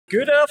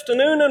Good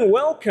afternoon and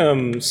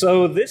welcome.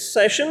 So this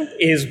session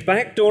is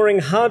backdooring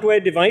hardware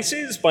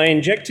devices by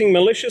injecting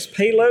malicious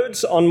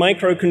payloads on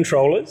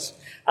microcontrollers.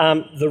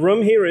 The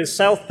room here is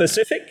South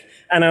Pacific,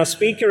 and our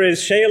speaker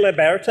is Sheila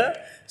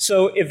Berta.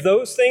 So if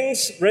those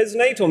things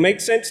resonate or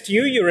make sense to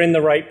you, you're in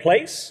the right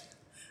place.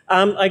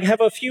 I have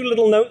a few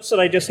little notes that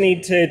I just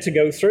need to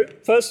go through.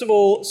 First of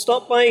all,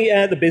 stop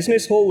by the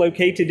business hall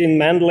located in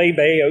Mandalay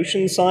Bay,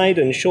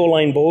 Oceanside, and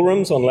Shoreline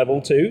Ballrooms on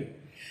level 2.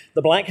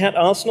 The Black Hat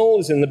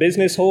Arsenal is in the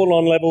business hall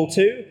on level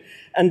 2.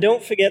 And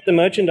don't forget the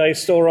merchandise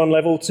store on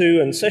level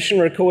 2 and session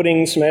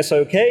recordings from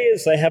SOK,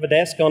 as they have a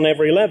desk on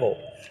every level.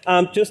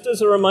 Just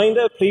as a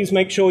reminder, please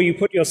make sure you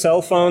put your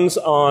cell phones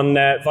on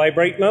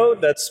vibrate mode.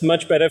 That's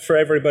much better for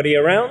everybody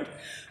around.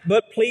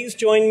 But please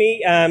join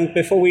me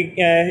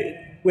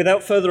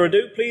without further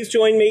ado, please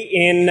join me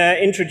in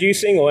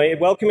introducing or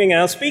welcoming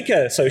our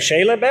speaker. So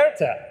Sheila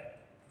Berta.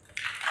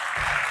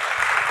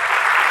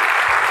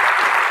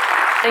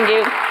 Thank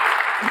you.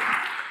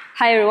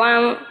 Hi,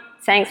 everyone.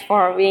 Thanks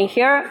for being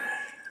here.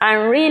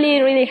 I'm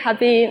really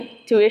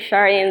happy to be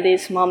sharing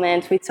this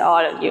moment with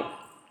all of you.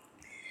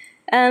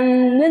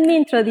 Let me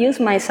introduce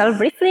myself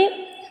briefly.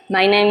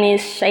 My name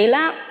is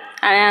Sheila,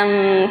 and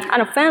I'm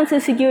an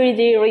offensive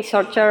security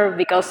researcher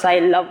because I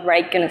love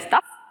breaking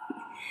stuff.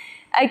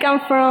 I come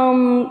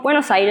from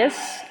Buenos Aires,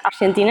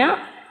 Argentina,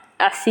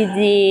 a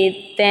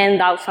city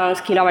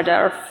 10,000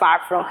 kilometers far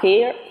from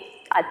here,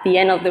 at the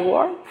end of the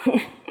world.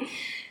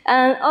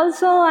 And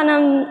also,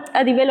 I'm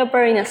a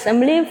developer in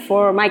assembly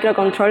for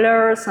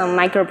microcontrollers and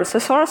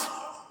microprocessors,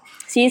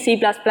 C, C++,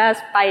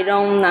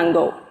 Python, and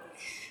Go.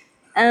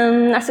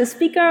 As a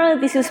speaker,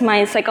 this is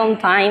my second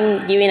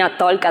time giving a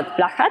talk at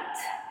Black Hat.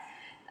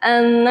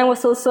 And I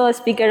was also a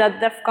speaker at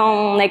DEF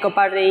CON, Eco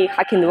Party,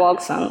 Hack in the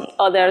Box, and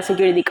other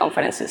security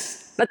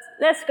conferences. But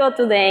let's go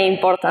to the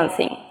important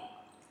thing.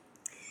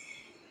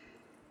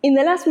 In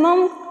the last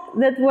month,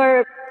 there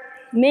were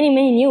many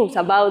news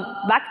about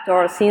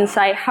backdoors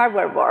inside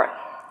hardware board.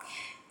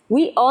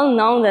 We all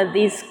know that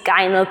these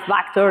kind of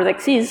backdoors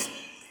exist,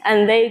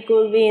 and they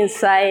could be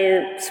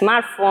inside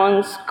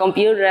smartphones,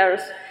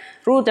 computers,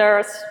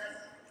 routers,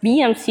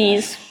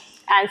 BMCs,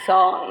 and so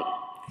on.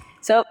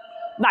 So,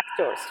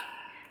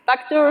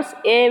 backdoors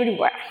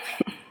everywhere.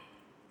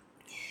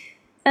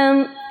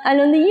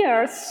 Along the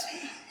years,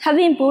 have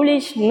been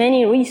published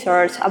many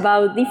research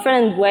about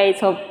different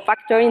ways of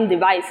backdooring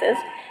devices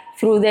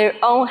through their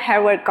own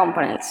hardware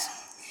components.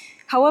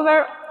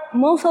 However,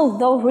 most of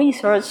those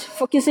research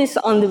focuses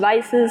on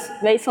devices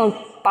based on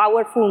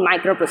powerful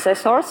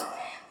microprocessors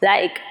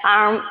like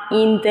ARM,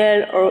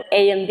 Intel, or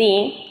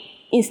AMD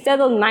instead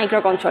of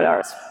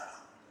microcontrollers.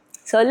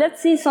 So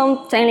let's see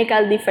some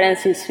technical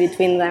differences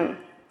between them.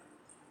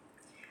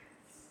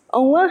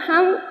 On one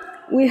hand,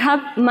 we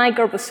have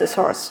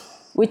microprocessors,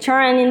 which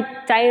are an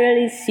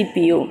entirely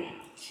CPU.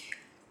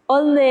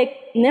 All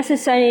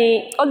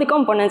the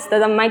components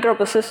that a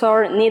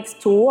microprocessor needs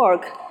to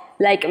work,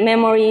 like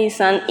memories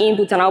and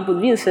input and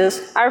output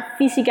fuses, are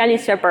physically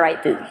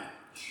separated.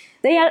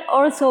 They are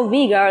also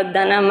bigger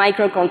than a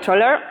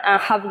microcontroller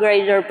and have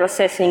greater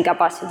processing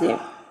capacity.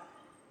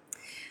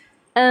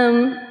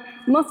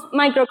 Most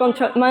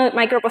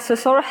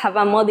microprocessors have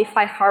a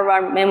modified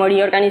hardware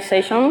memory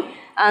organization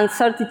and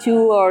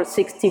 32 or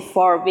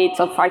 64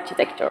 bits of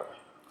architecture.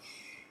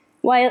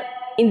 While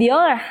in the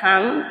other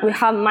hand, we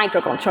have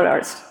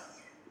microcontrollers.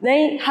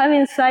 They have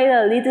inside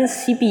a little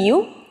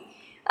CPU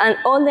and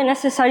all the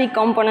necessary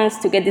components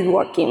to get it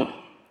working.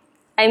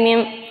 I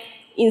mean,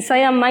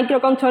 inside a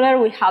microcontroller,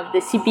 we have the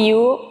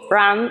CPU,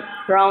 RAM,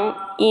 ROM,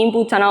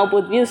 input and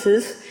output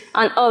fuses,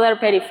 and other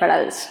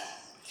peripherals.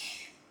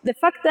 The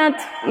fact that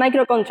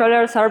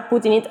microcontrollers are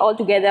putting it all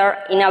together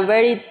in a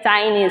very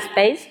tiny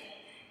space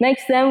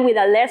makes them with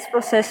a less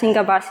processing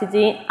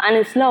capacity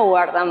and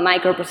slower than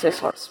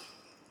microprocessors.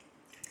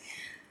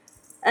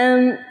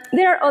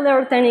 There are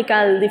other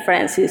technical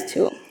differences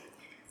too.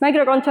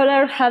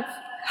 Microcontrollers have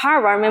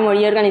hardware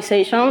memory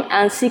organization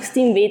and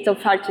 16 bits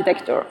of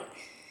architecture.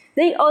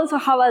 They also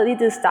have a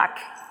little stack.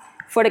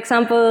 For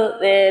example,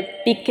 the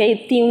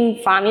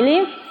PK-Team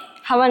family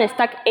have a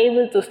stack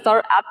able to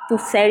store up to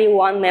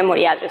 31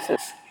 memory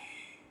addresses.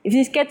 If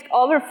this gets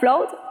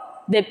overflowed,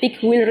 the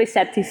PIC will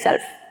reset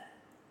itself.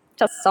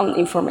 Just some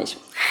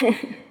information.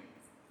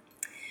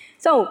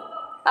 So,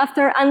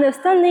 after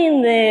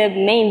understanding the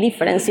main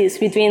differences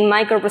between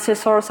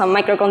microprocessors and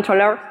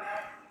microcontrollers,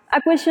 a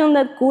question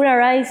that could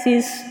arise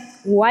is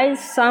why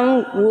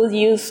some would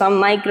use some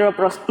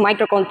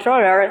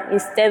microcontroller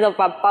instead of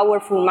a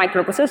powerful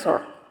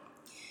microprocessor?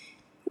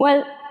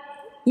 Well,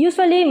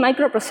 usually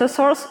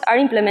microprocessors are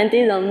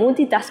implemented on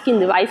multitasking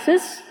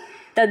devices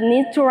that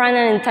need to run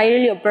an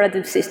entirely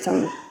operative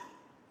system.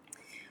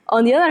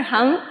 On the other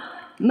hand,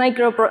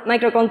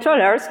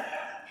 microcontrollers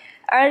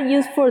are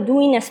used for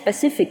doing a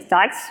specific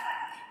tasks,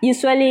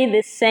 usually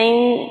the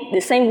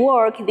same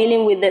work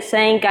dealing with the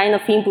same kind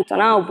of input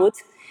and output,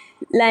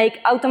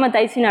 like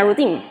automatizing a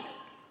routine.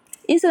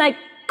 It's like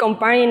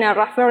comparing a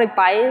Raspberry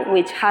Pi,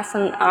 which has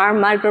an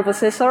ARM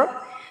microprocessor,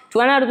 to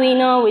an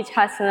Arduino, which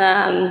has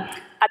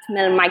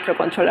Atmel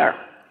microcontroller.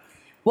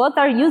 Both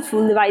are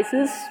useful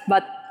devices,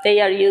 but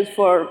they are used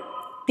for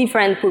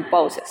different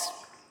purposes.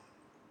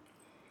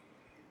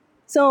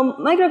 So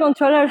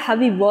microcontrollers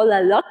have evolved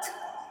a lot.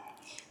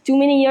 Too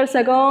many years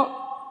ago,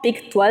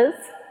 PIC-12,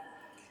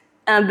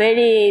 a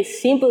very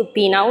simple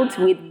pinout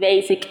with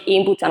basic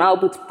input and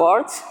output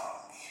ports,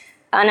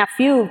 and a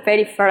few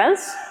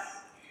peripherals.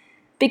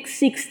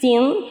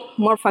 PIC-16,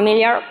 more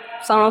familiar,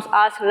 some of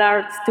us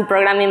learned to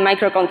programming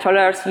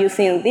microcontrollers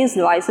using these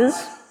devices.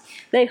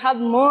 They have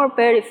more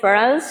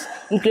peripherals,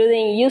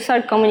 including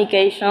user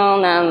communication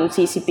and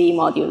CCP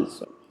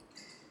modules.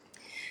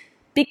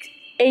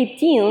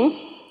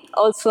 PIC-18,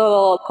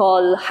 also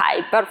called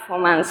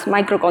high-performance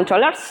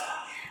microcontrollers,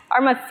 are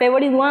my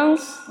favorite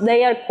ones.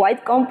 They are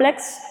quite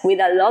complex, with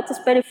a lot of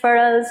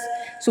peripherals,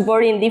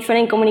 supporting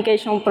different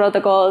communication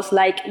protocols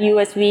like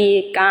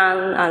USB,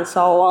 CAN, and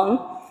so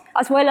on,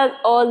 as well as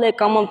all the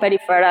common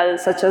peripherals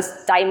such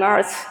as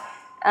timers,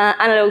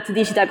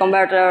 analog-to-digital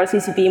converters,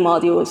 CCP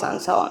modules, and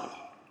so on.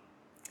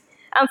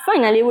 And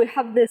finally, we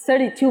have the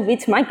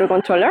 32-bit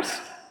microcontrollers.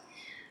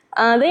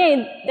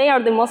 They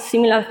are the most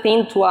similar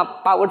thing to a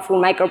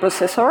powerful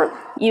microprocessor,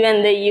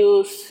 even they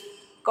use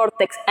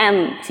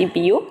Cortex-M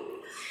CPU,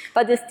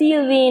 but they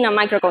still being a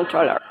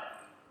microcontroller.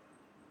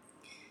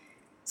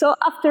 So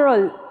after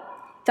all,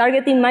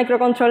 targeting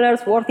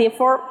microcontrollers worth the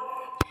effort?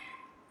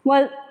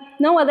 Well,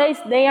 nowadays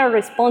they are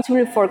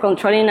responsible for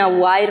controlling a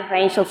wide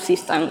range of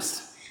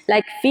systems,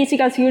 like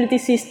physical security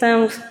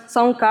systems,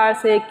 some cars,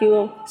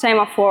 EQ,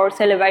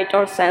 semaphores,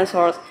 elevators,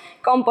 sensors,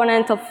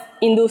 components of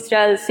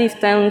industrial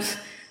systems,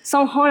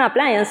 some home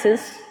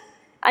appliances,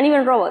 and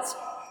even robots.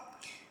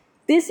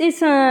 This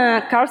is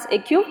a car's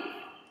EQ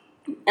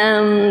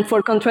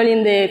for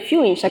controlling the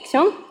fuel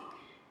injection,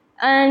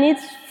 and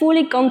it's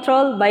fully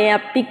controlled by a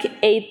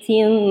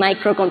PIC-18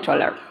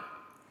 microcontroller.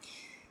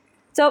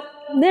 So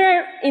there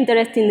are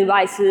interesting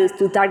devices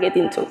to target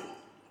into.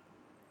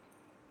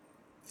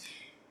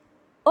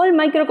 All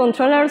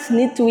microcontrollers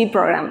need to be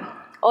programmed,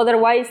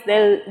 otherwise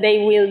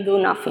they will do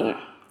nothing.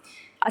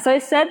 As I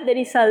said, there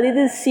is a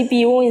little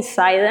CPU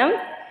inside them,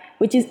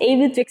 which is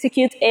able to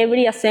execute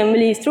every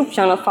assembly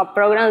instruction of a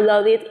program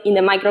loaded in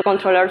the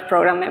microcontroller's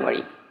program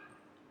memory.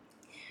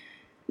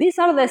 These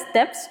are the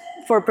steps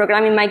for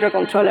programming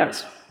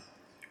microcontrollers.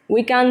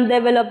 We can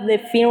develop the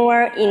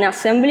firmware in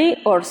assembly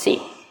or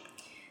C.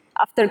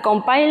 After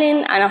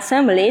compiling and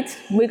assembling it,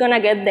 we're going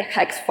to get the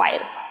hex file.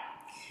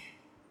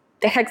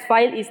 The hex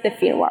file is the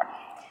firmware.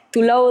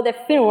 To load the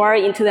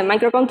firmware into the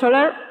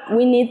microcontroller,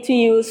 we need to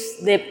use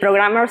the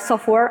programmer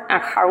software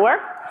and hardware,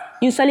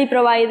 usually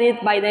provided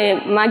by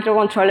the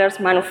microcontroller's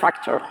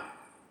manufacturer.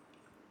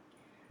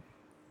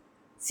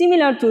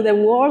 Similar to the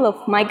world of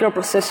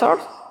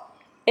microprocessors,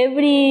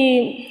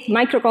 every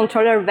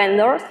microcontroller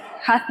vendor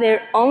has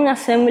their own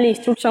assembly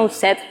instruction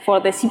set for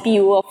the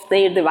CPU of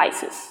their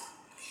devices.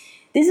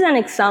 This is an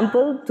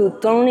example to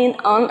turning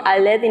on a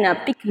LED in a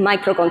PIC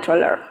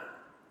microcontroller.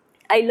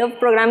 I love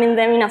programming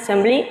them in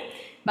assembly,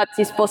 but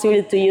it's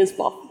possible to use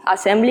both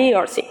assembly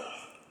or C.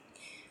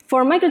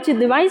 For microchip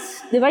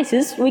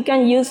devices, we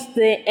can use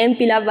the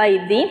MPLAB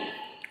ID,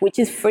 which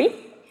is free,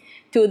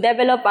 to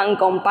develop and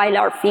compile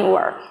our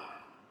firmware.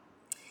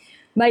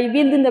 By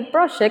building the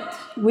project,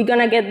 we're going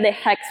to get the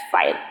hex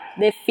file,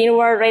 the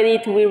firmware ready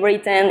to be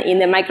written in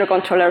the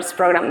microcontroller's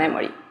program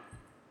memory.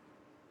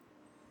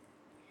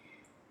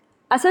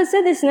 As I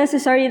said, it's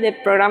necessary the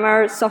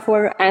programmer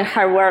software and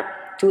hardware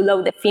to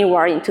load the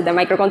firmware into the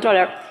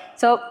microcontroller.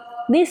 So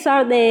these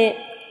are the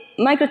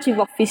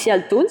microchip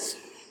official tools.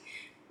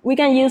 We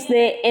can use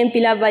the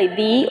MPLAB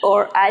ID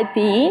or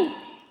IPE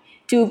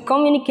to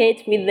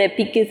communicate with the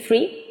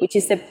PIC-3, which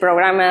is the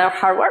programmer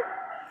hardware,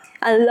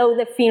 and load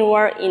the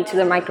firmware into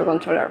the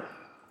microcontroller.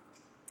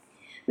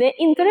 The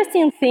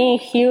interesting thing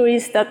here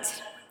is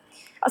that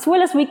as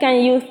well as we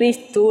can use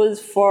these tools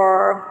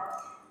for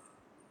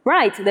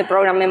write the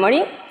program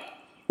memory,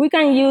 we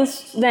can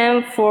use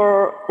them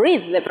for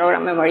read the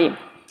program memory.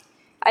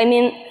 I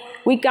mean,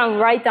 we can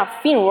write a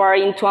firmware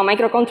into a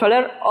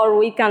microcontroller, or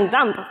we can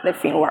dump the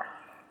firmware.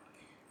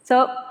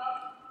 So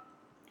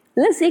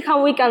let's see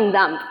how we can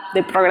dump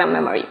the program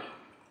memory.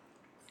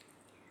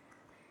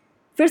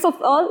 First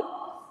of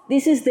all,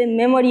 this is the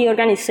memory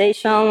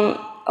organization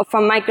of a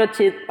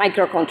microchip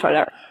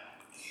microcontroller.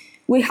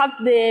 We have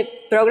the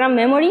program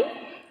memory,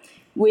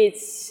 which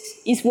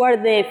is where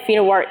the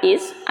firmware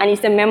is, and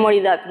it's the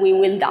memory that we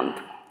will dump.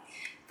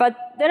 But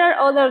there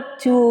are other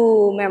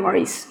two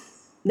memories.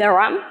 The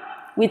RAM,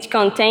 which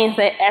contains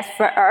the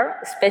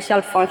SFR,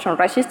 special function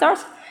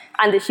registers,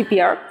 and the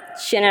GPR,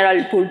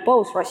 general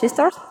purpose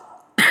registers,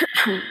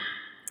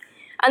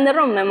 and the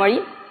ROM memory,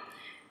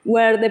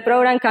 where the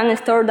program can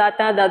store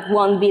data that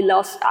won't be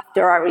lost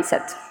after a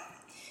reset.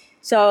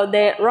 So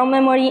the ROM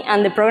memory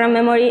and the program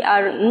memory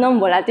are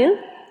non-volatile,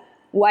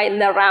 while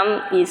the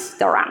RAM is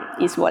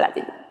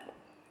volatile.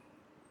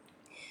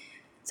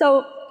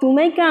 So to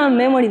make a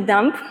memory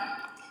dump,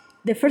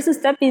 the first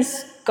step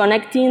is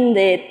connecting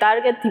the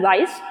target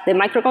device, the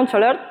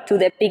microcontroller, to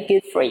the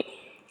PIC-3.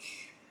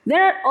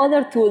 There are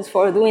other tools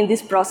for doing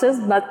this process,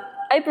 but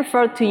I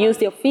prefer to use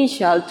the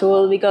official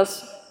tool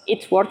because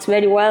it works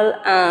very well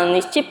and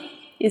it's cheap.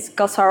 It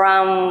costs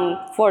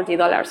around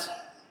 $40.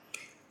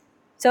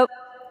 So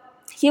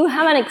here we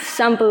have an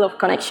example of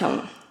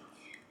connection.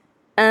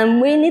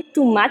 And we need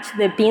to match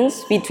the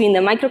pins between the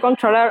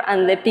microcontroller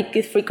and the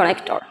PIC3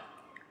 connector.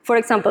 For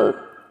example,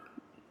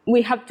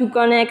 we have to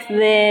connect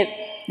the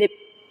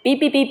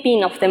PPP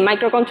pin of the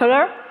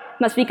microcontroller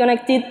must be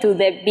connected to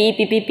the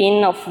BPP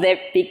pin of the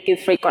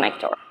PIC3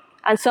 connector,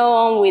 and so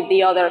on with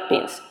the other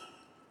pins.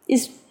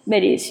 It's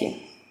very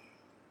easy.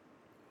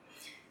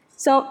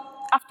 So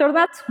after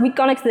that, we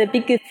connect the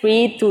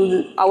PIC3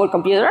 to our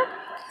computer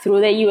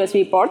through the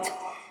USB port,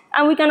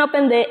 and we can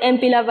open the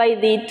MPLAB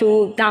ID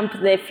to dump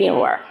the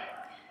firmware.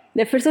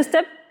 The first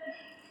step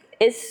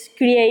is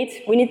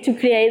we need to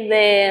create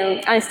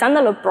a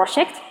standalone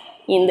project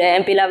in the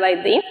MPLAB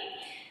ID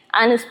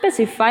and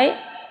specify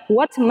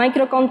what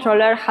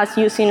microcontroller has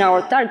used in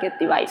our target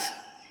device.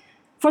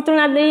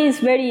 Fortunately, it's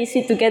very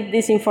easy to get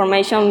this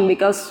information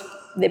because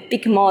the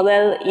PIC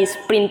model is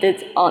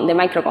printed on the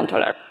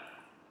microcontroller.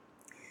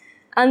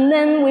 And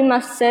then we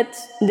must set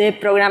the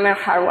programmer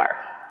hardware.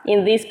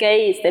 In this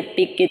case, the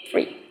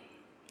PIC3.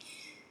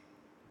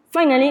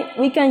 Finally,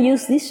 we can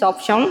use this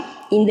option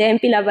in the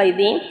MPLAB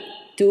ID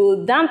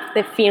to dump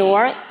the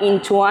firmware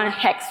into a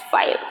hex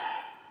file.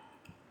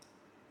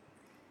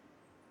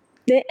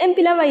 The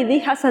MPLAB ID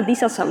has a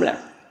disassembler.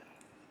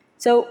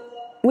 So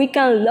we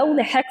can load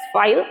the hex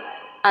file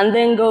and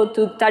then go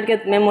to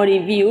target memory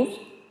view,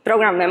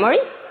 program memory,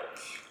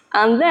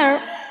 and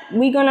there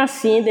we're gonna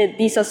see the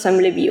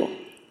disassembly view.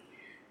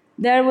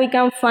 There we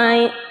can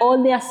find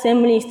all the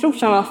assembly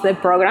instructions of the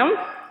program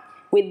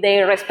with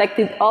their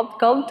respective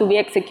opcode to be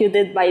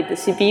executed by the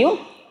CPU,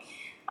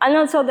 and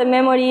also the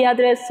memory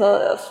address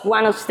of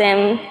one of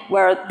them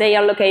where they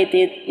are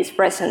located is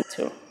present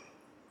too.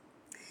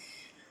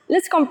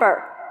 Let's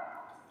compare.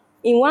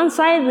 In one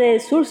side, the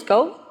source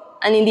code,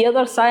 and in the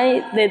other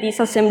side, the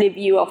disassembly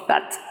view of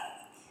that.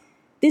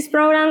 This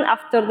program,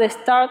 after the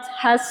start,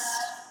 has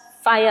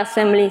 5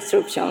 assembly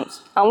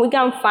instructions, and we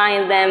can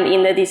find them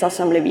in the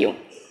disassembly view.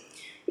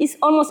 It's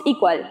almost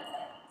equal.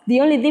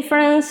 The only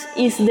difference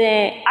is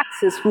the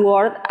access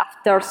word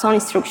after some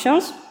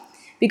instructions,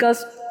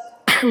 because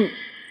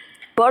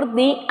port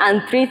D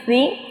and thread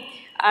D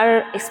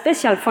are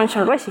special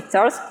function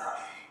registers.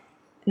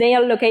 They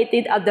are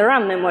located at the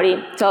RAM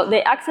memory, so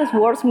the access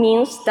word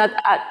means that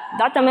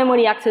data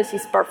memory access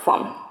is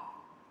performed.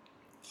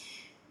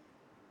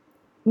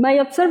 By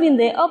observing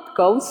the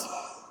opcodes,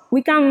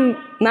 we can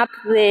map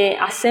the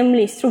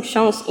assembly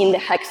instructions in the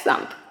hex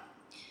dump.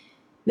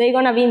 They're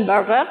gonna be in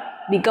Berta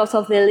because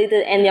of the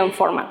little endian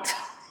format.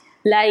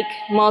 Like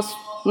most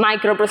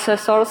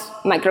microprocessors,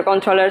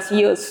 microcontrollers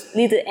use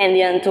little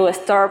endian to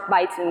store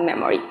bytes in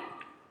memory.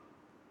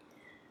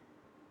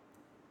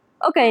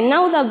 Okay,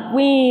 now that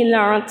we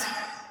learned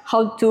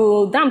how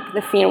to dump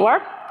the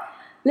firmware,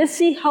 let's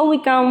see how we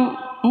can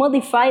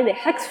modify the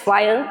hex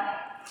file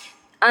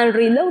and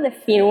reload the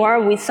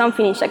firmware with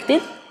something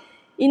injected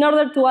in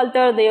order to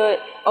alter the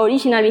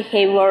original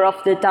behavior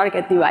of the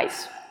target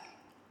device.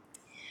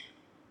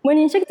 When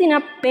injecting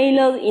a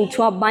payload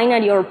into a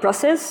binary or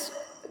process,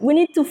 we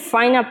need to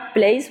find a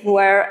place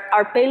where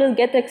our payload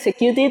gets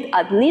executed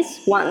at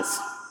least once.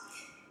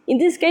 In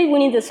this case, we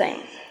need the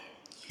same.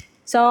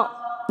 So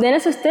the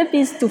next step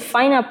is to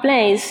find a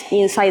place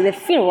inside the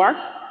firmware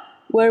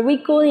where we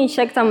could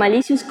inject a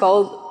malicious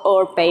code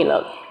or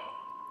payload.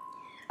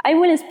 I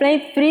will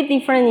explain 3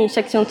 different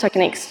injection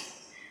techniques.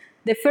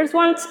 The first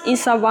one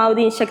is about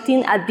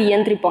injecting at the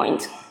entry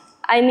point.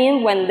 I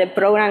mean when the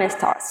program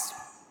starts.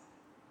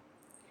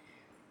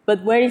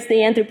 But where is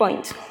the entry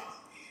point?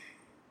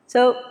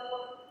 So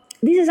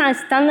this is a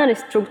standard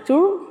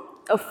structure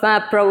of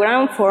a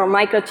program for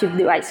microchip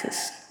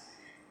devices.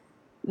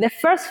 The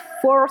first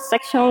 4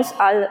 sections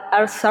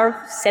are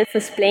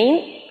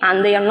self-explained,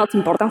 and they are not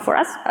important for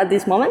us at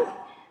this moment.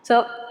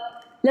 So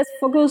let's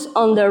focus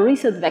on the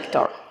reset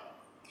vector.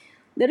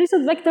 The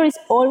reset vector is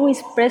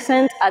always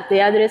present at the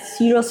address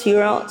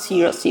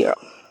 0000,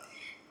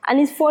 and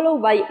is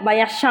followed by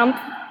a jump.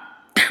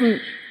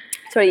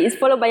 It's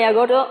followed by a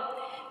go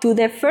to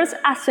the first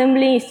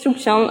assembly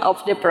instruction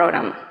of the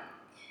program,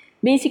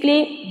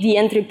 basically the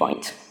entry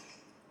point.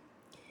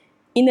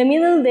 In the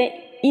middle, the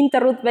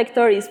interrupt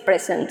vector is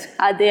present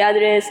at the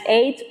address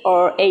 8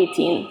 or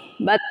 18,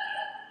 but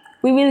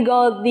we will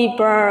go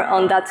deeper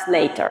on that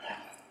later.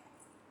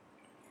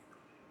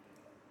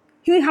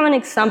 Here we have an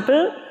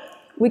example.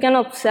 We can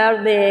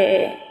observe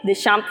the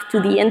jump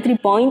to the entry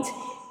point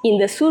in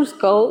the source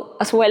code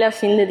as well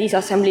as in the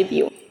disassembly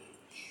view.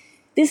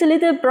 This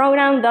little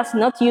program does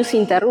not use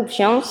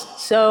interruptions,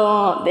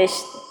 so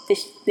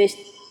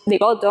the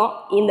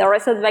goto in the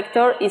reset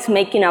vector is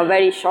making a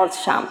very short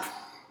jump.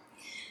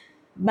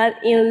 But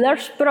in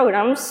large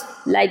programs,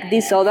 like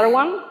this other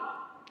one,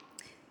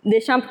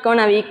 the jump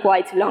gonna be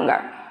quite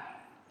longer.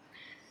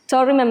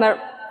 So remember,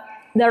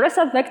 the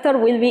reset vector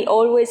will be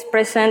always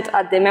present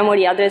at the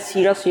memory address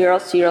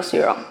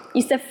 0000.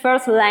 It's the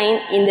first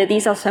line in the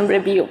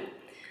disassembly view.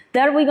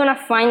 There we're going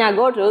to find a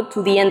go route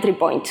to the entry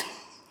point.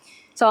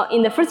 So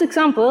in the first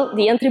example,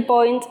 the entry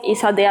point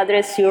is at the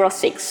address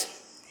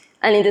 06,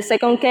 and in the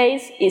second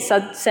case, it's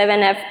at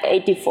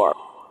 7F84.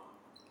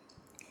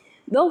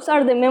 Those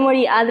are the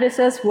memory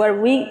addresses where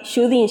we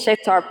should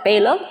inject our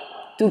payload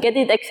to get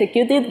it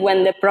executed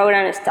when the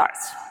program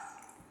starts.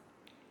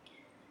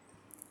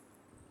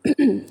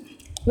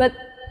 But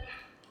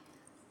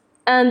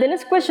the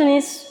next question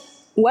is,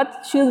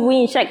 what should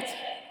we inject?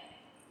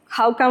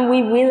 How can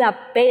we build a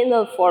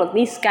payload for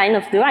this kind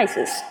of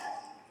devices?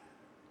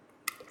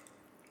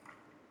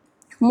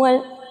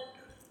 Well,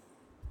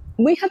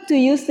 we have to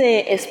use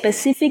the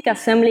specific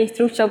assembly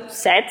instruction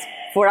set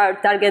for our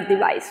target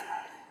device.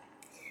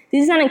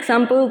 This is an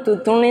example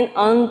to turning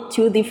on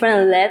 2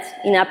 different LEDs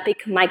in a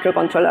PIC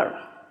microcontroller.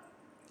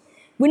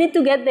 We need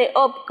to get the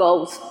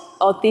opcodes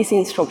of these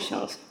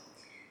instructions.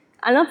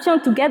 An option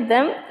to get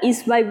them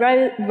is by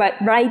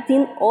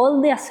writing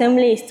all the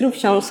assembly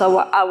instructions of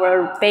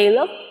our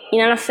payload in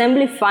an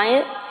assembly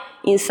file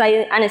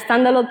inside a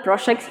standalone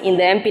project in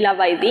the MPLAB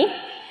ID,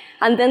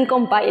 and then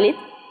compile it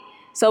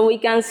so we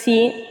can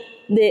see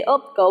the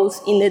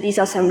opcodes in the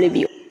disassembly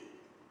view.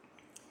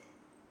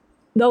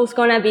 Those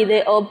gonna be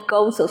the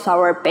opcodes of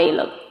our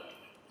payload.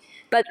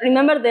 But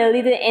remember the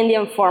little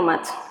endian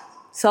format.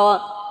 So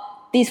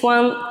this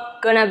one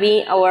gonna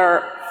be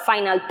our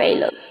final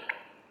payload.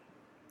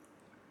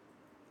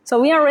 So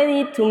we are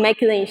ready to make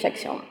the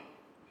injection.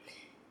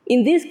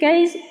 In this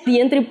case,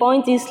 the entry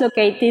point is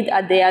located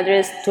at the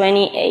address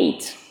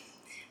 28.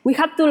 We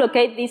have to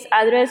locate this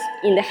address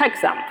in the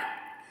hex dump.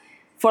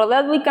 For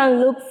that, we can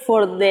look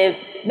for the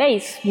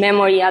base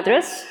memory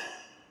address,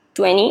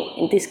 20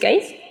 in this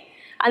case,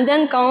 and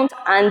then count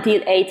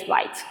until 8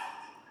 bytes.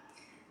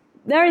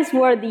 There is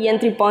where the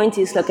entry point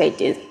is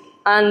located,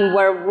 and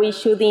where we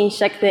should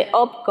inject the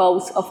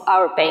opcodes of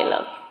our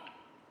payload.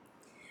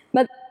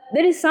 But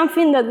there is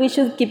something that we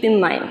should keep in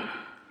mind,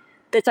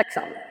 the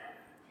checksum.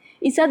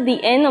 It's at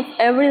the end of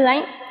every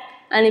line,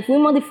 and if we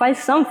modify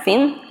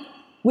something,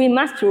 we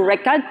must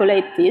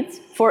recalculate it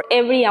for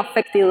every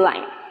affected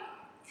line.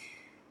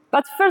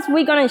 But first,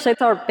 we're going to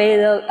inject our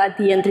payload at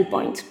the entry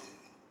point.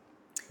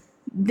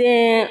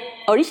 The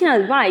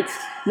original bytes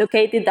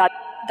located at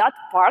that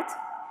part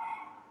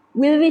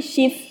will be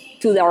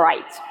shifted to the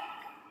right.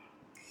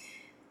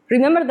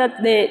 Remember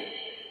that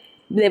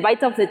the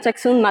byte of the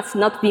checksum must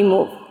not be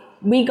moved.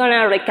 We're going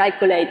to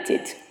recalculate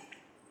it.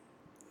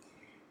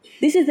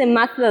 This is the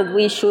math that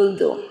we should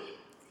do.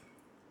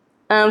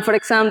 For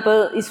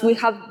example, if we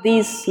have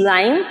this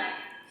line,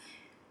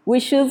 we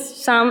should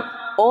sum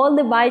all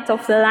the bytes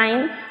of the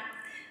line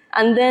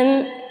and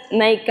then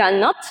make a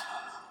not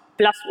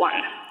plus 1.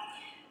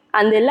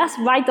 And the last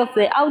byte of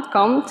the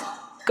outcome is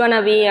going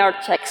to be our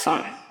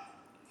checksum.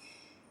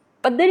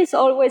 But there is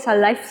always a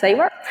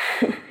lifesaver,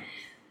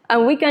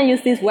 and we can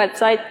use this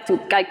website to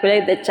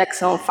calculate the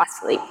checksum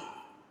fastly.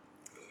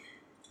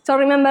 So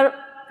remember,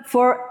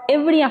 for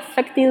every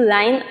affected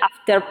line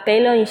after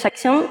payload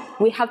injection,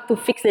 we have to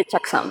fix the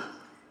checksum.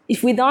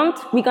 If we don't,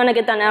 we're going to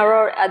get an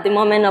error at the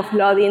moment of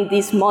loading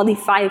this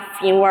modified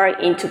firmware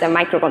into the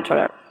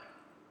microcontroller.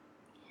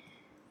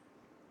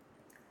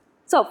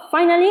 So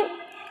finally,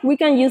 we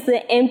can use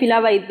the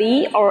MPLAB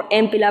ID or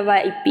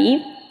MPLAB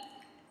IP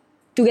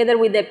together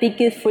with the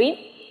PIC3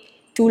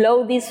 to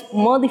load this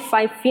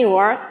modified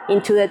firmware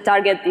into the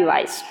target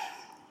device.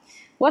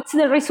 What's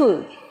the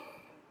result?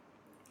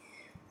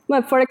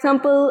 Well, for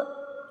example,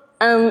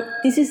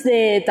 this is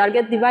the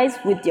target device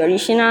with the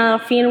original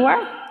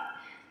firmware,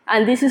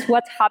 and this is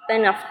what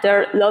happened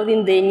after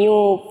loading the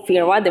new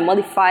firmware, the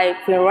modified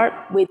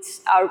firmware, with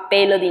our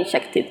payload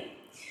injected.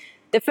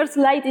 The first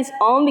light is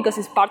on because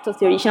it's part of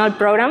the original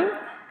program,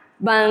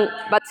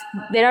 but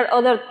there are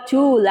other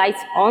 2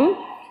 lights on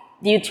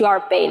due to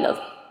our payload.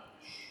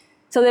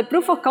 So the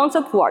proof of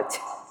concept worked.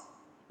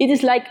 It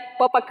is like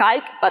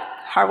Pop-A-Calc, but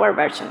hardware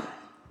version.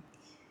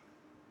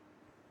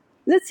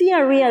 Let's see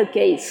a real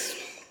case.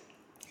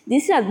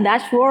 This is a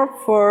dashboard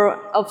for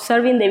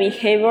observing the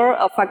behavior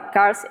of a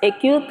car's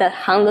EQ that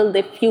handles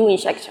the fuel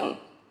injection.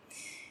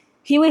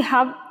 Here we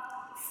have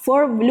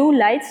 4 blue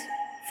lights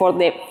for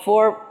the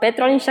 4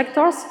 petrol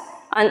injectors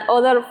and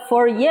other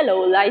 4 yellow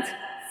lights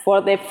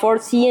for the 4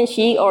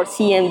 CNG or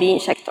CNV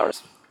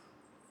injectors.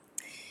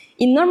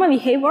 In normal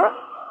behavior,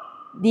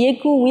 the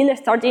EQ will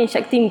start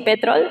injecting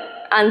petrol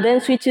and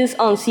then switches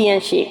on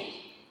CNG.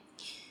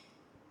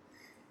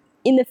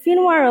 In the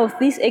firmware of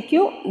this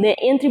EQ, the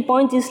entry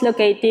point is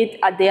located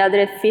at the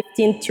address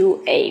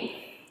 15.2a.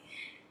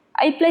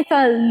 I placed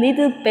a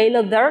little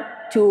payload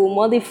there to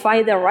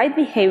modify the right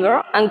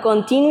behavior and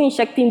continue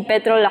injecting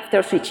petrol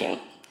after switching.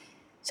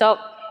 So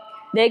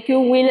the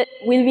EQ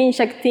will be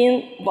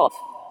injecting both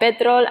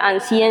petrol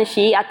and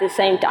CNG at the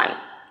same time.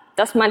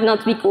 That might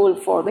not be cool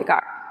for the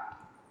car.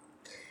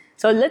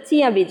 So let's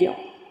see a video.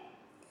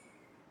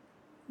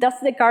 That's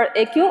the car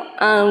EQ,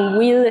 and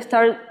we'll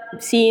start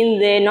seeing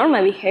the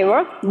normal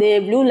behavior. The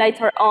blue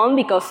lights are on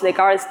because the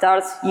car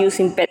starts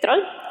using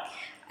petrol.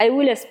 I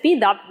will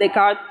speed up the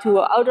car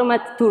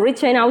to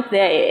reaching out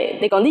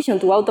the condition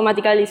to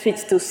automatically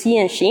switch to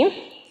CNG.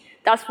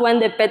 That's when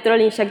the petrol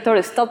injector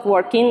stops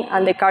working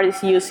and the car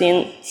is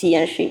using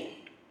CNG.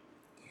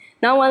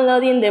 Now I'm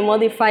loading the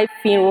modified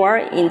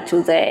firmware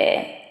into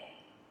the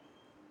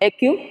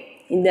ECU,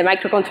 in the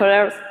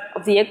microcontrollers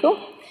of the ECU,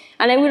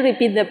 and I will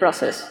repeat the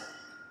process.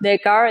 The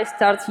car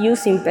starts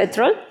using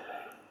petrol,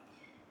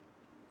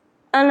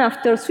 and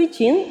after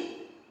switching,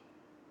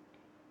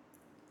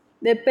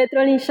 the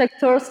petrol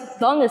injectors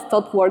don't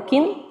stop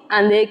working,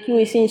 and the ECU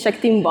is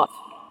injecting both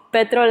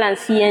petrol and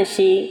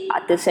CNG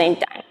at the same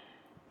time.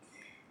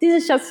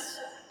 This is just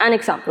an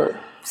example,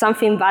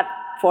 something bad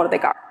for the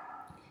car.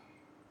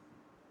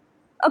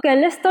 Okay,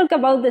 let's talk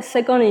about the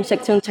second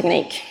injection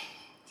technique.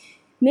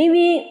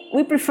 Maybe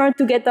we prefer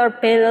to get our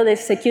payload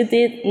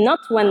executed not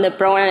when the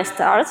program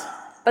starts,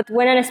 but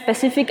when a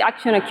specific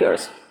action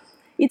occurs.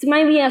 It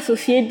might be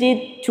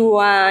associated to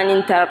an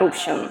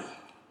interruption.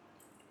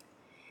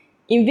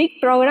 In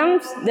big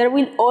programs, there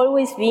will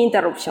always be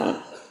interruption,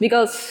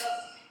 because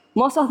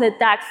most of the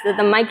tasks that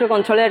a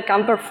microcontroller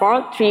can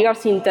perform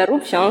triggers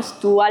interruptions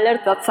to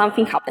alert that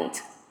something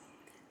happened.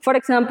 For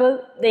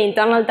example, the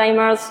internal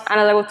timers,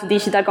 analog to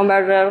digital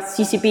converters,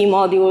 CCP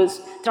modules,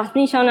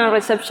 transmission and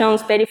reception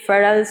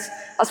peripherals,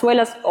 as well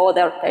as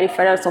other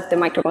peripherals of the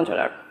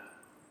microcontroller.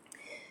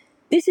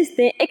 This is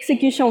the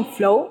execution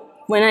flow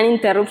when an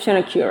interruption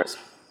occurs.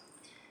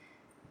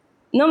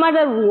 No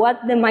matter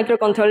what the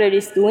microcontroller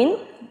is doing,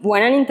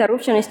 when an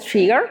interruption is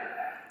triggered,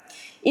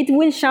 it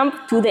will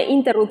jump to the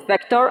interrupt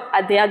vector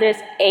at the address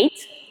 8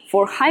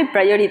 for high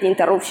priority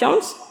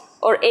interruptions,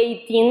 or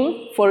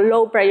 18 for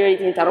low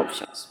priority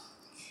interruptions.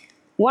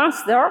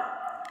 Once there,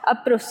 a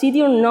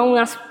procedure known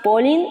as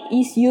polling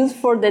is used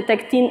for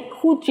detecting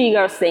who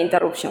triggers the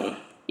interruption.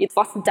 It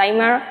was the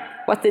timer,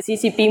 was the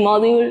CCP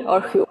module,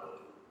 or who.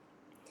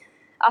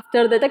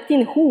 After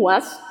detecting who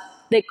was,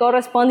 the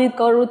corresponding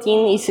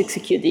coroutine is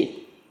executed.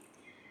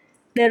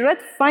 The red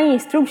fine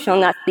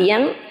instruction at the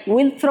end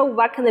will throw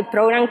back the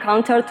program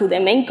counter to the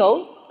main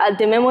code at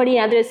the memory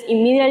address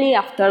immediately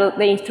after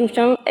the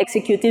instruction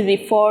executed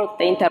before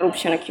the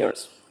interruption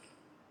occurs.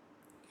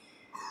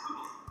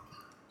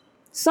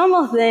 Some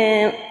of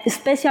the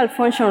special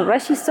function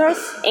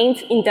registers aim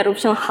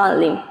interruption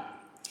handling.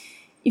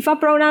 If a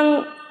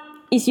program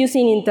is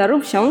using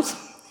interruptions,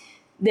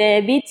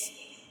 the bits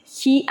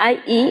GIE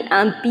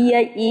and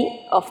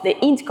PIE of the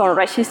intcon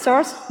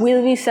registers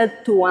will be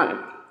set to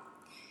 1.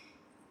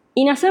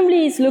 In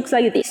assembly, it looks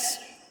like this.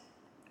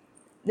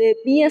 The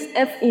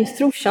BSF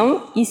instruction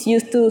is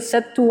used to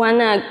set to 1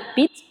 a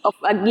bit of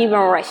a given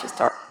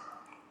register.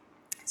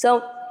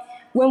 So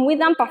when we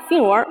dump a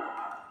firmware,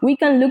 we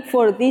can look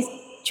for these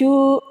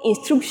two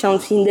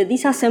instructions in the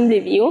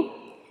disassembly view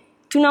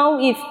to know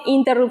if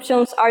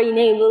interruptions are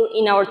enabled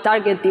in our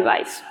target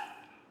device.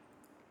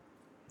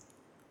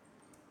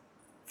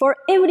 For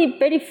every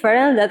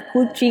peripheral that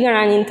could trigger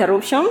an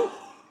interruption,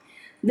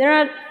 there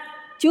are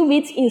 2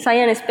 bits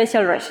inside a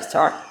special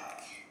register: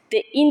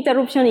 the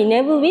interruption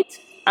enable bit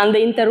and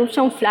the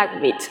interruption flag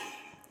bit.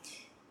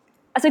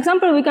 As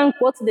example, we can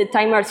quote the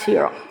timer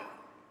 0.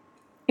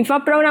 If a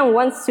program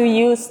wants to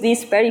use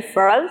this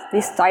peripheral,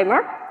 this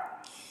timer,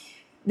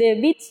 the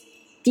bit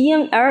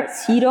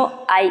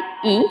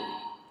TMR0IE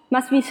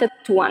must be set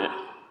to 1.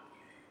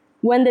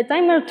 When the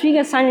timer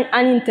triggers an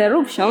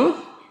interruption,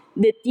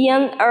 the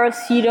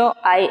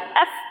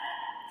TMR0IF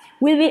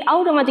will be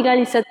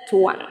automatically set to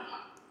 1.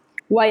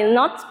 While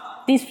not,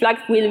 this flag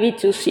will be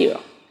to 0.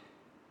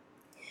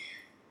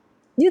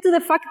 Due to the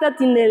fact that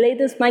in the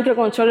latest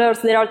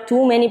microcontrollers there are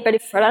too many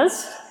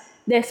peripherals,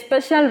 the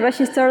special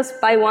registers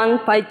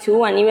Pi1,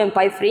 Pi2, and even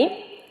Pi3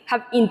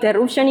 have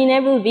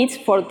interruption-enabled bits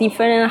for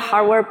different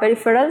hardware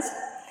peripherals,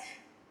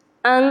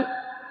 and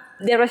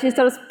the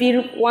registers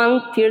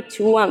PIR1,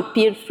 PIR2, and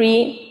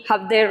PIR3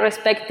 have their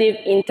respective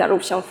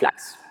interruption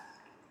flags.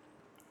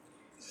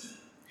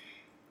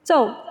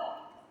 So,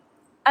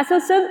 as I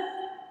said,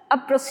 a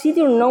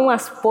procedure known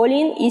as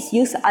polling is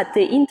used at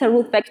the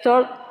interrupt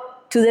vector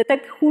to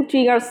detect who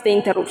triggers the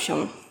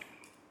interruption.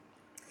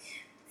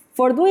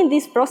 For doing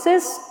this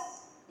process,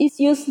 is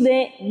used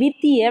the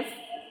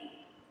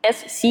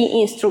BTF-SC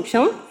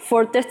instruction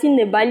for testing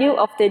the value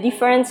of the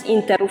different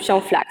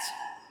interruption flags.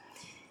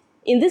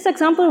 In this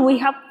example, we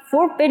have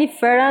 4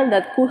 peripherals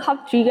that could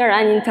have triggered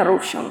an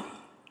interruption.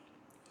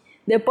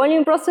 The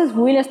polling process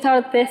will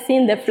start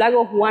testing the flag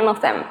of one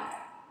of them.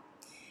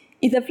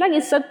 If the flag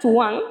is set to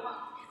 1,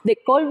 the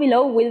call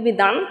below will be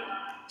done,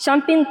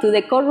 jumping to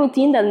the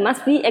coroutine that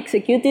must be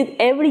executed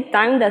every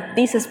time that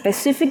this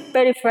specific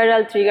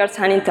peripheral triggers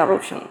an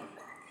interruption.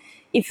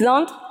 If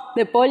not,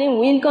 the polling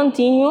will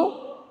continue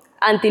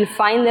until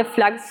find the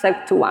flag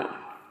set to 1.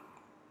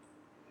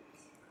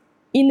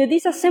 In the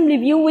disassembly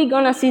view, we're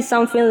gonna see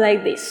something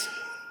like this.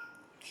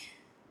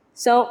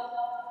 So,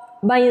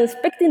 by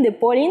inspecting the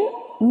polling,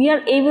 we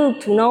are able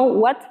to know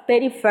what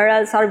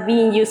peripherals are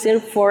being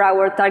used for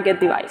our target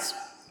device.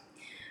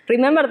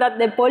 Remember that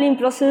the polling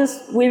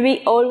process will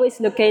be always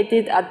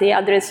located at the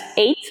address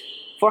 8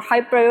 for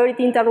high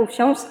priority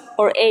interruptions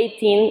or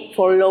 18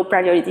 for low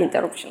priority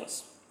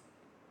interruptions.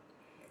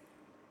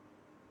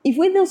 If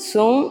we do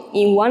zoom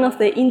in one of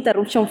the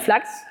interruption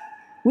flags,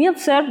 we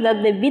observe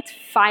that the bit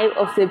 5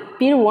 of the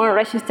peer 1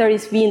 register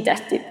is being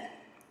tested.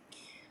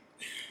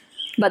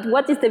 But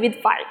what is the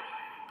bit 5?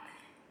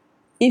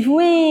 If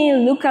we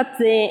look at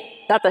the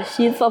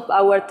datasheet of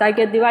our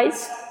target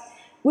device,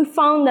 we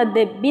found that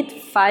the bit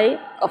 5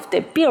 of the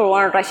peer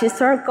 1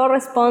 register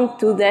corresponds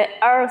to the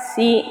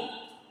RC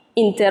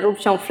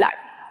interruption flag.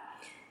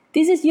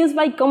 This is used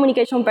by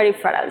communication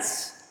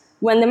peripherals.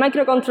 When the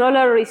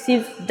microcontroller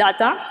receives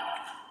data,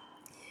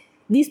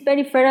 this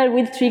peripheral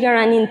will trigger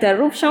an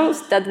interruption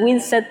that will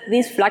set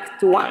this flag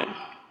to 1.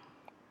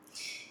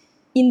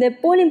 In the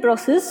polling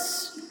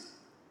process,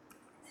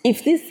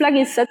 if this flag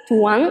is set to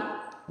 1,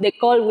 the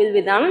call will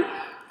be done,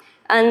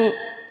 and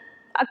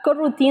a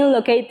coroutine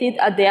located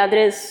at the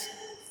address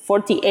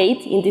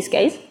 48, in this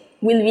case,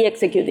 will be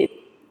executed.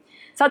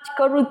 Such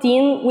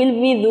coroutine will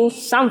be do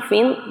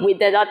something with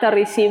the data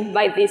received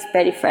by this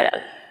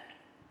peripheral.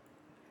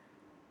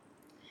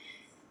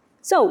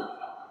 So,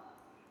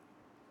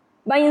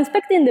 by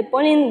inspecting the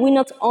polling, we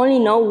not only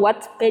know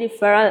what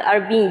peripherals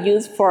are being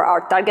used for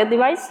our target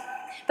device,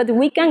 but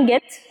we can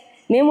get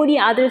memory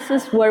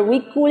addresses where we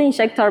could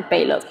inject our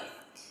payload.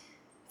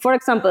 For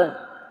example,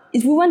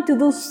 if we want to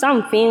do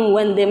something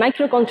when the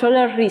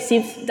microcontroller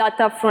receives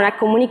data from a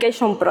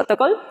communication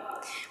protocol,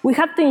 we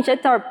have to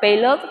inject our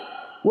payload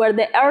where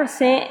the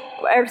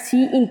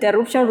RC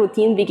interruption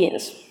routine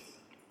begins.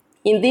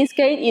 In this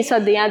case, it's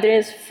at the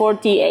address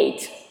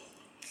 48.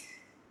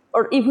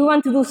 Or if we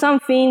want to do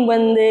something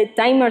when the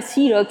timer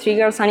 0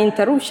 triggers an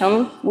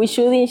interruption, we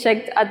should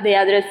inject at the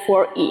address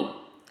 4E,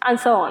 and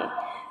so on.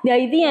 The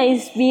idea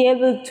is be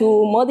able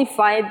to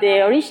modify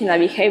the original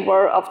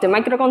behavior of the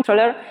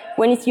microcontroller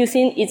when it's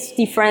using its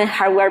different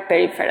hardware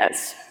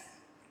peripherals.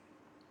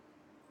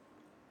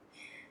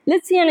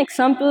 Let's see an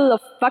example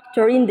of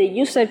backdooring the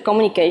user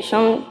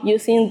communication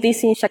using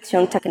this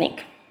injection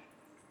technique.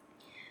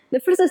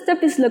 The first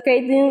step is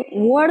locating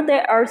where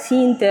the RC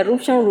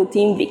interruption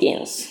routine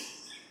begins.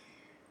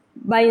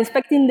 By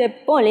inspecting the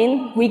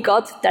polling, we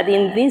got that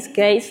in this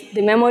case,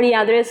 the memory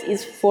address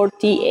is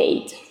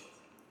 48.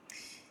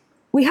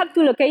 We have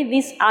to locate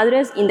this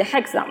address in the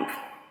hex dump.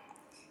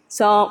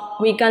 So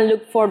we can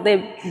look for the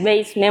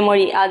base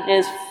memory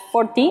address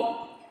 40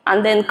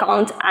 and then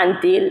count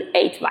until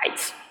 8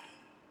 bytes.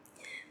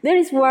 There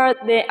is where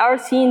the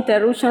RC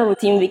interruption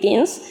routine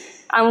begins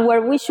and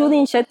where we should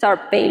inject our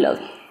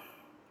payload.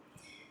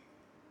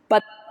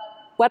 But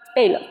what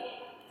payload?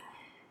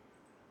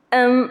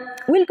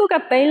 We'll cook a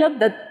payload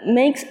that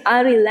makes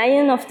a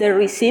reliant of the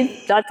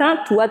received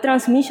data to a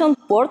transmission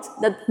port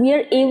that we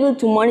are able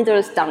to monitor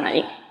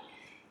externally.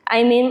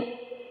 I mean,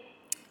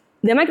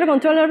 the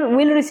microcontroller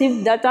will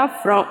receive data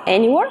from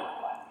anywhere,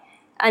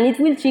 and it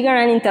will trigger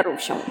an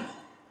interruption.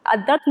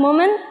 At that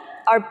moment,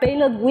 our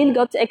payload will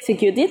get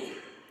executed,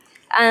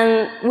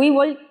 and we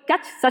will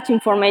catch such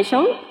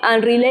information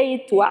and relay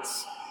it to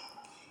us.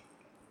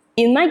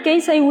 In my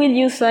case, I will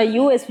use a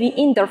USB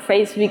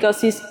interface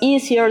because it's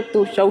easier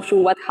to show you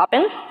what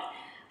happened,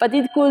 but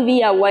it could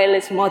be a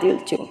wireless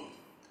module too.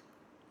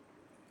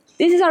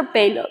 This is our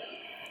payload.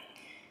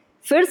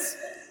 First,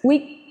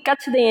 we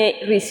catch the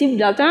received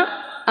data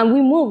and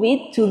we move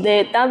it to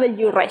the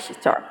W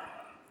register.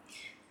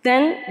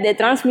 Then the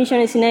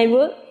transmission is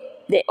enabled,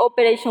 the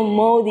operation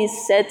mode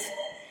is set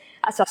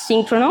as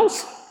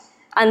asynchronous,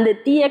 and the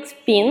TX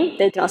pin,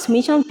 the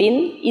transmission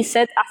pin, is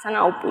set as an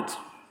output.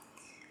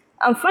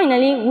 And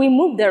finally, we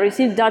move the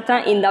received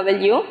data in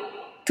W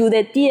to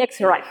the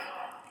TX reg.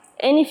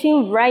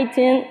 Anything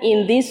written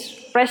in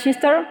this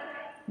register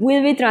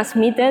will be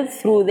transmitted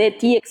through the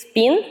TX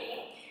pin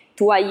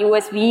to a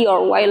USB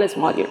or wireless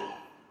module.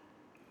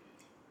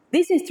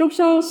 These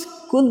instructions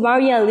could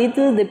vary a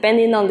little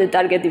depending on the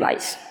target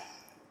device.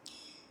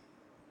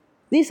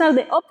 These are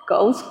the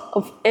opcodes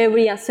of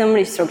every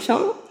assembly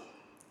instruction,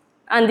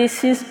 and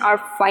this is our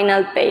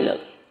final payload.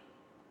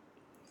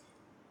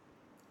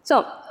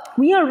 So,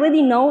 we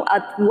already know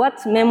at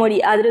what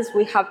memory address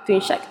we have to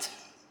inject.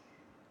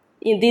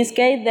 In this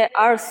case, the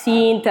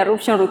RC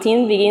interruption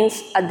routine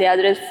begins at the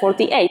address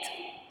 48.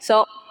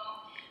 So,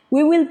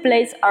 we will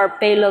place our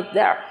payload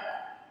there.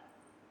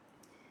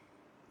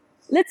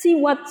 Let's see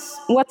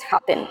what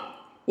happened.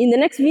 In the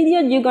next video,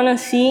 you're going to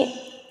see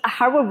a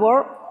hardware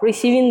board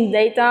receiving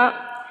data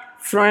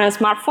from a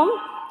smartphone.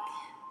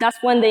 That's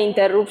when the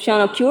interruption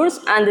occurs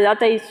and the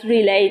data is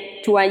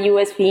relayed to a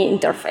USB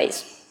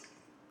interface.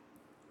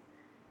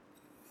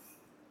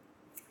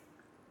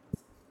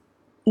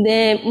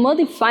 The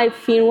modified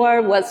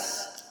firmware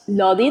was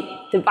loaded.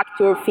 The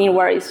backdoored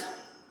firmware is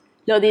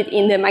loaded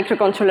in the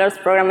microcontroller's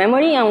program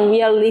memory, and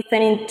we are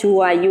listening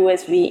to a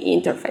USB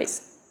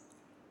interface.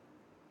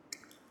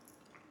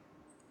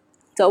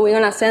 So we're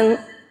going to send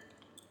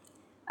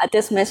a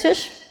test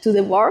message to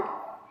the board.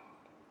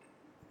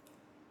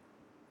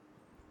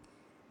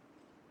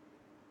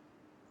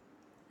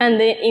 And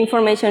the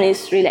information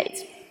is relayed.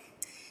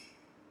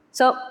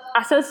 So,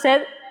 as I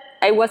said,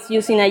 I was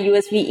using a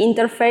USB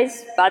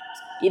interface, but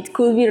it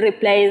could be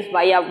replaced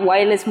by a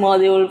wireless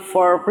module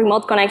for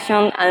remote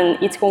connection, and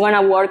it's going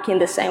to work in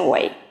the same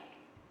way.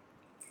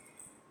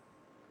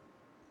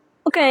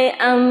 Okay,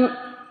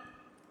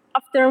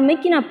 after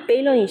making a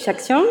payload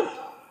injection,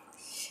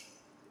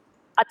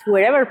 at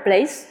wherever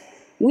place,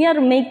 we are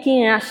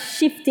making a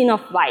shifting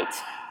of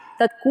bytes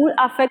that could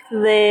affect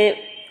the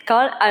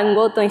call and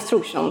go to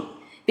instruction,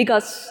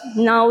 because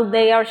now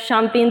they are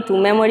jumping to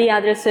memory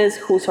addresses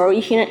whose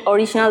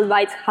original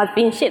bytes have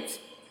been shipped.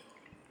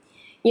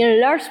 In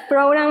large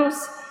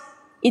programs,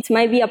 it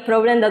might be a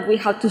problem that we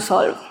have to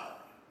solve.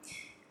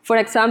 For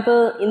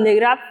example, in the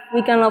graph,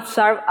 we can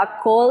observe a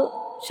call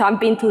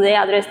jumping to the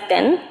address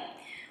 10,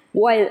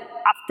 while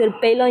after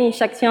payload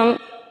injection,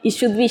 it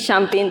should be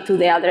jumping to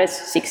the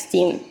address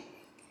 16.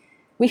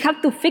 We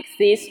have to fix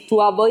this to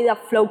avoid a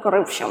flow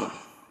corruption.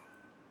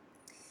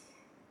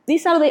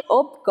 These are the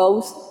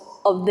opcodes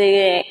of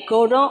the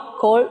go,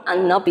 call,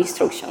 and NOP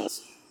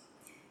instructions.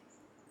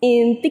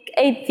 In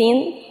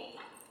TIC18,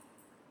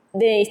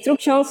 the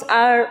instructions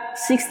are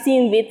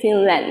 16 bits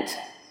in length.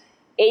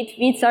 8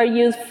 bits are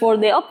used for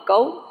the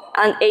opcode,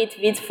 and 8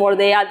 bits for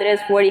the address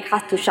where it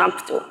has to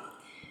jump to.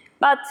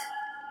 But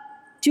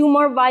 2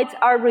 more bytes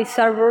are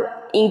reserved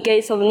in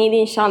case of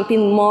needing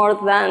jumping more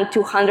than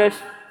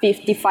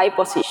 255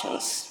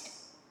 positions.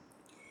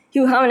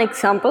 You have an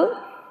example.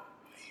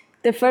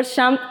 The first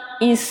jump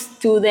is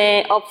to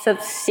the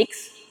offset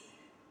 6,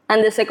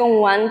 and the second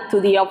one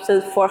to the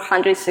offset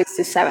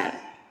 467.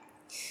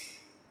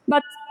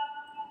 But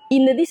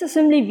in the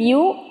disassembly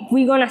view,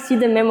 we're going to see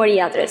the memory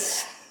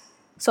address.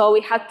 So we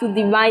have to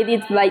divide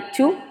it by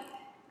 2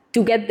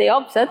 to get the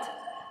offset,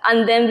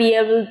 and then be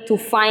able to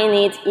find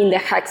it in the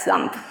hex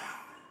dump.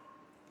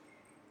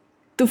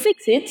 To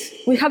fix it,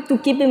 we have to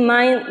keep in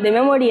mind the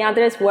memory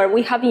address where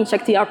we have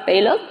injected our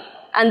payload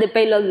and the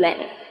payload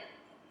length.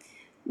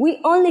 We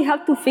only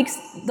have to fix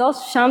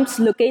those jumps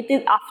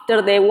located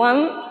after the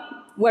one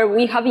where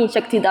we have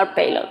injected our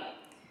payload.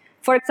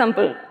 For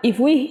example, if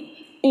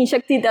we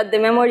injected at the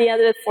memory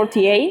address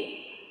 48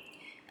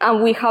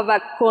 and we have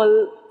a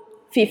call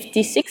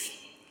 56,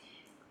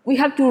 we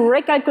have to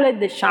recalculate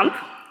the jump,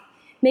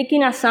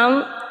 making a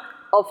sum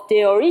of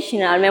the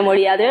original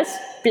memory address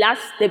plus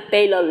the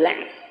payload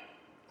length.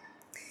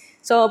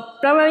 So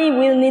probably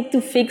we'll need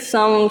to fix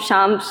some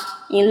jumps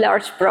in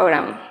large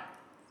program.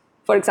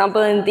 For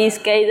example, in this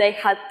case, I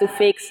had to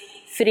fix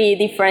 3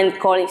 different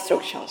call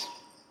instructions.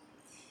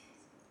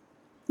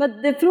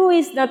 But the truth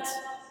is that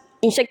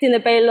injecting the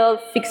payload,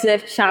 fix the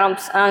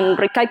jumps, and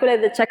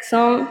recalculate the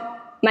checksum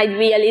might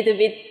be a little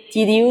bit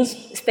tedious,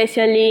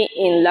 especially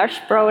in large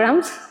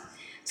programs.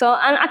 So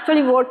I'm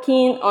actually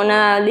working on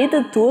a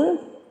little tool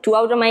to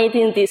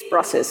automate this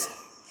process.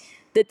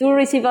 The tool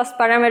receives as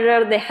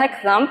parameter the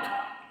hex dump,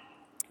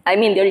 I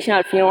mean the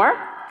original firmware,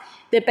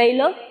 the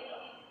payload,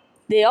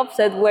 the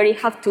offset where it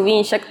has to be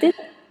injected,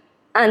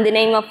 and the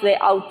name of the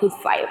output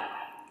file.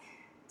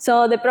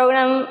 So the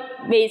program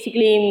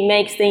basically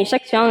makes the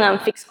injection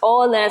and fixes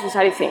all the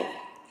necessary things.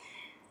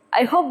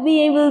 I hope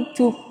be able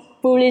to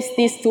publish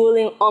this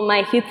tool on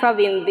my GitHub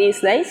in these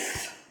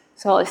days,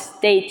 so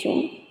stay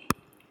tuned.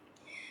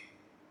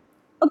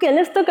 Okay,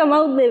 let's talk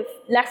about the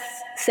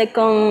last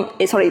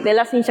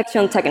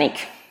injection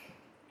technique.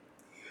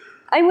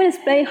 I will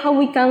explain how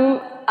we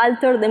can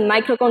alter the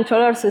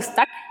microcontrollers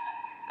stack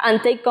and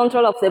take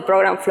control of the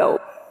program flow.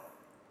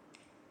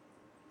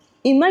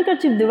 In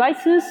microchip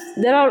devices,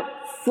 there are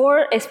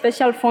 4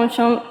 special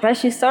function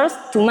registers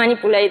to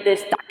manipulate the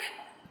stack.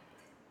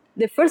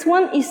 The first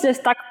one is the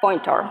stack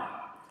pointer,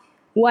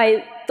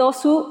 while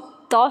TOSU,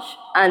 TOSH,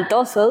 and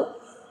TOSL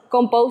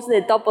compose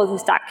the top of the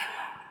stack.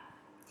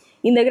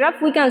 In the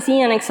graph, we can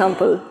see an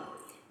example.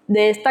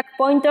 The stack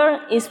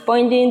pointer is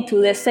pointing to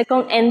the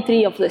second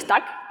entry of the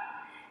stack,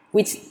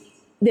 which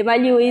the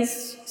value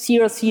is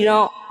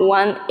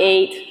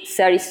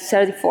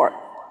 001834.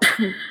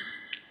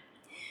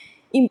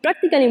 In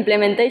practical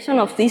implementation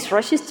of these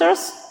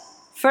registers,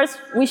 first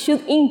we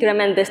should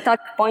increment the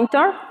stack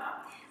pointer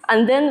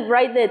and then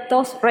write the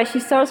TOS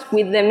registers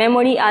with the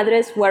memory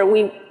address where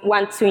we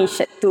want to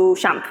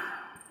jump.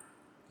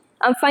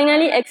 And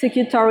finally,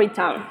 execute our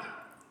return.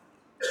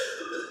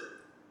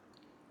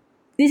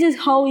 This is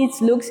how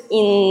it looks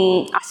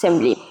in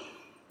assembly.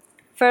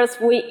 First,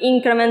 we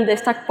increment the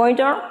stack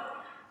pointer,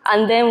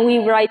 and then we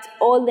write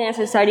all the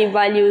necessary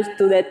values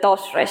to the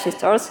TOS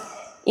registers,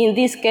 in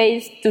this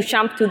case, to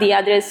jump to the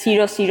address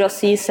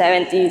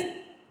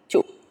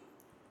 00C72.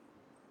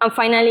 And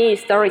finally,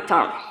 is the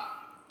return.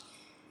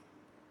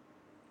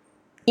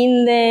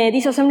 In the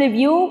disassembly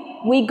view,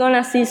 we're going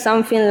to see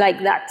something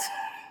like that.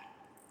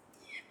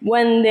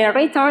 When the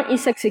return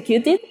is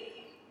executed,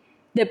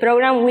 the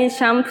program will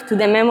jump to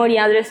the memory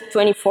address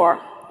 24,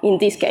 in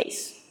this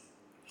case.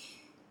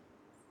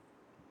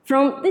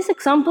 From this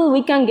example,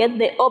 we can get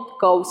the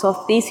opcodes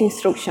of these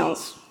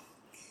instructions.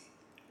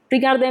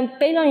 Regarding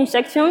payload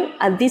injection,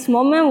 at this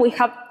moment, we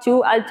have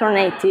 2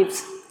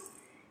 alternatives.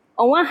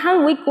 On one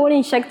hand, we could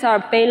inject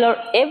our payload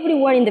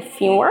everywhere in the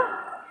firmware,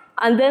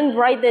 and then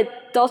write the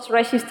DOS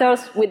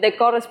registers with the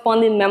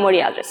corresponding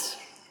memory address.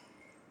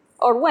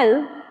 Or,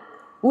 well,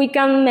 we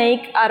can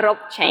make a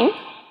ROP chain,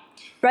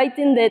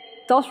 writing the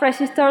DOS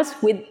registers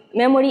with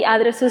memory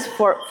addresses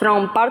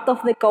from part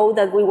of the code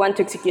that we want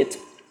to execute.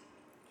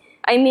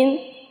 I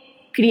mean,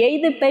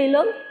 create the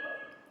payload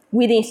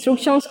with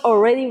instructions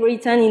already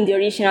written in the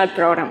original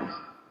program.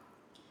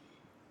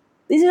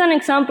 This is an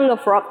example of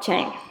ROP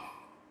chain.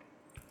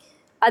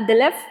 At the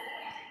left,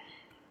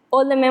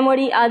 all the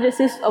memory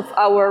addresses of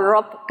our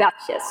ROP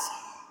gadgets.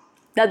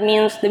 That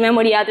means the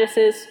memory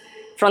addresses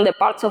from the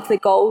parts of the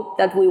code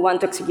that we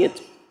want to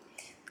execute.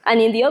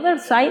 And in the other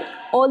side,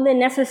 all the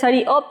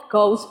necessary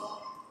opcodes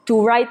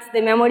to write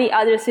the memory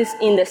addresses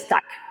in the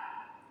stack.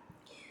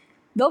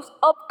 Those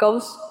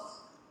opcodes,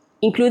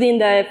 including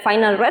the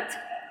final ret,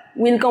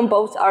 will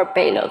compose our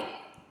payload.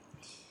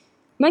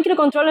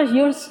 Microcontrollers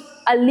use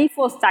a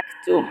LIFO stack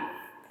too.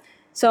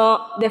 So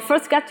the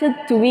first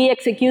gadget to be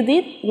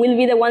executed will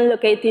be the one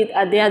located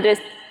at the address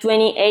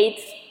 28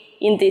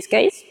 in this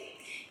case.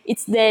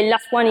 It's the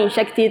last one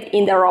injected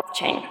in the ROP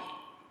chain.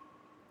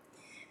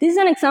 This is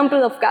an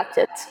example of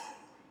gadget.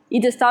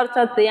 It starts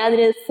at the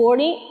address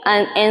 40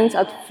 and ends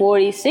at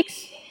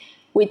 46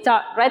 with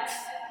ret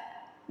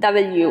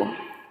W.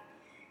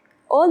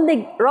 All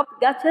the ROP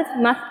gadgets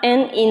must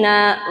end in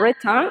a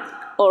return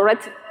or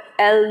ret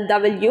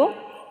LW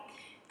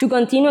to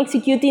continue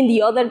executing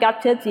the other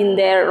gadgets in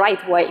the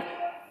right way.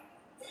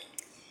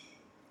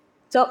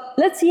 So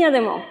let's see a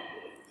demo.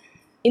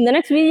 In the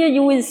next video,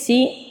 you will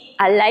see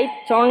a light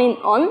turning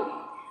on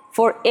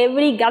for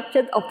every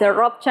gadget of the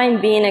ROP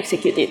chain being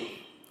executed.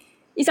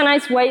 It's a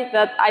nice way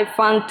that I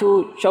found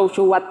to show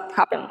you what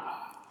happened.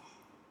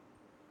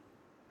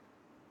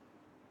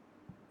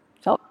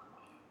 So,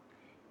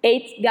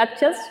 8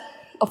 gadgets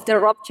of the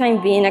ROP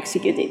chain being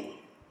executed.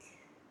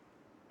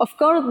 Of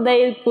course,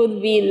 there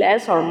could be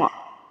less or more.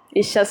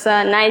 It's just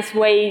a nice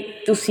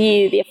way to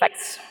see the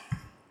effects.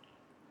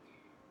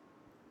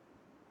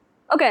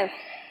 Okay,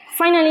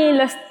 finally,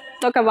 let's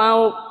talk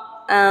about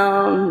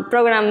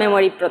program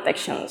memory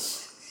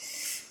protections.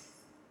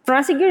 From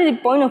a security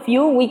point of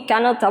view, we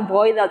cannot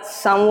avoid that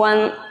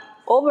someone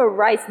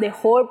overwrites the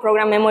whole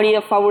program memory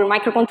of our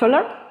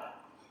microcontroller,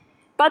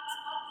 but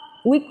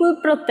we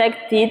could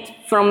protect it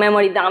from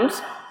memory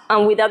dumps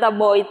and with that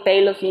avoid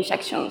payload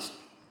injections.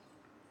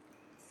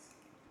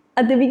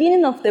 At the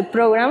beginning of the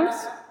programs,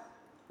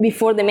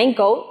 before the main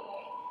code,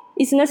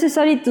 it's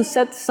necessary to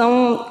set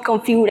some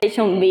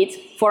configuration bits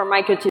for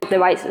microchip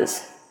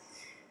devices.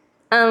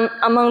 And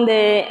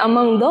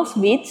among those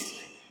bits,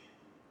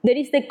 there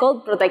is the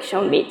code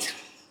protection bit.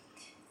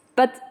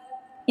 But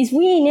if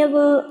we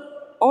enable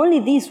only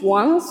these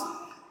ones,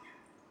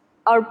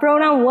 our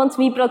program won't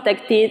be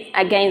protected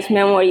against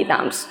memory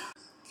dumps.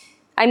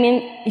 I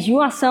mean, if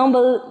you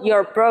assemble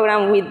your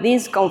program with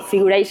these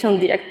configuration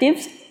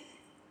directives,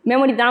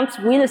 memory dumps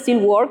will still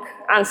work,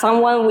 and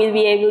someone will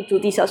be able to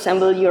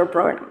disassemble your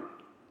program.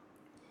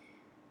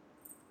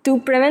 To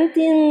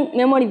preventing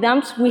memory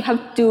dumps, we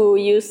have to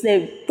use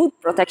the boot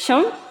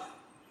protection.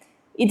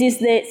 It is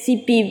the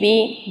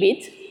CPB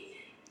bit,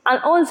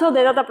 and also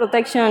the data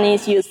protection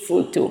is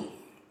useful too.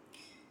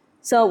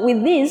 So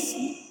with this,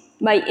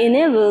 by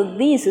enabling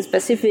this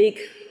specific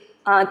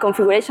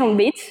configuration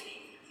bit,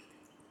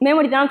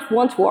 memory dumps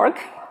won't work.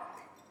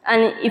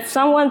 And if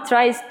someone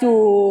tries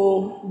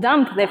to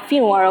dump the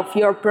firmware of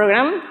your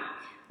program,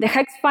 the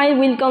hex file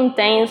will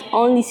contain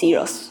only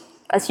zeros,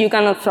 as you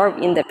can observe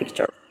in the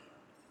picture.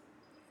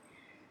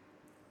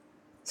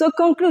 So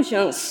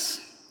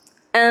conclusions.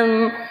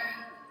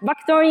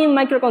 Backdooring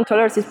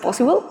microcontrollers is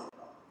possible,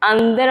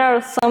 and there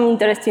are some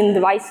interesting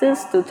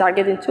devices to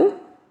target into.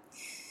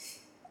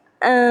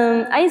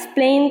 I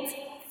explained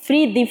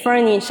 3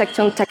 different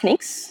injection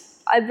techniques.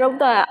 I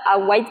wrote a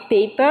white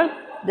paper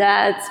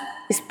that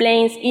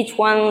explains each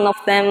one of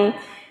them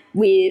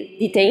with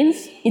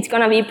details. It's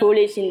going to be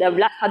published in the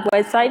Black Hat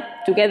website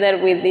together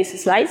with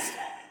these slides.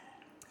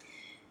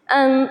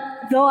 And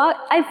though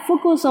I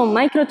focus on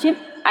microchip,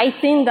 I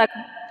think that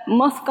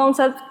most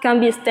concepts can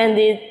be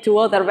extended to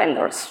other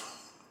vendors.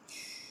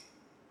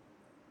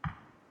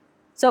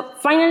 So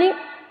finally,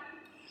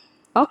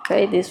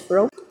 okay, this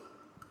broke.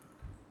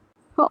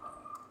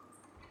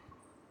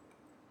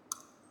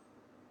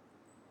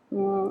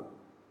 Oh.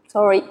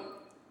 Sorry.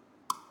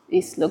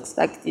 This looks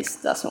like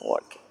this doesn't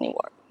work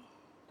anymore.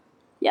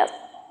 Yes,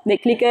 the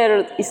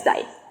clicker is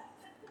died.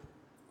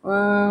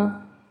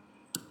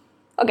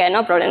 Okay,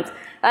 no problems.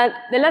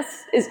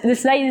 The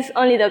slide is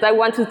only that I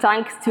want to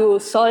thank to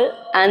Sol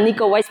and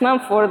Nico Weissman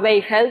for their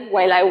help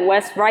while I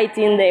was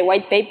writing the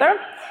white paper,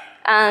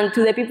 and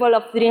to the people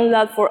of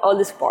Dreamlab for all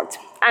the support.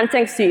 And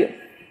thanks to you.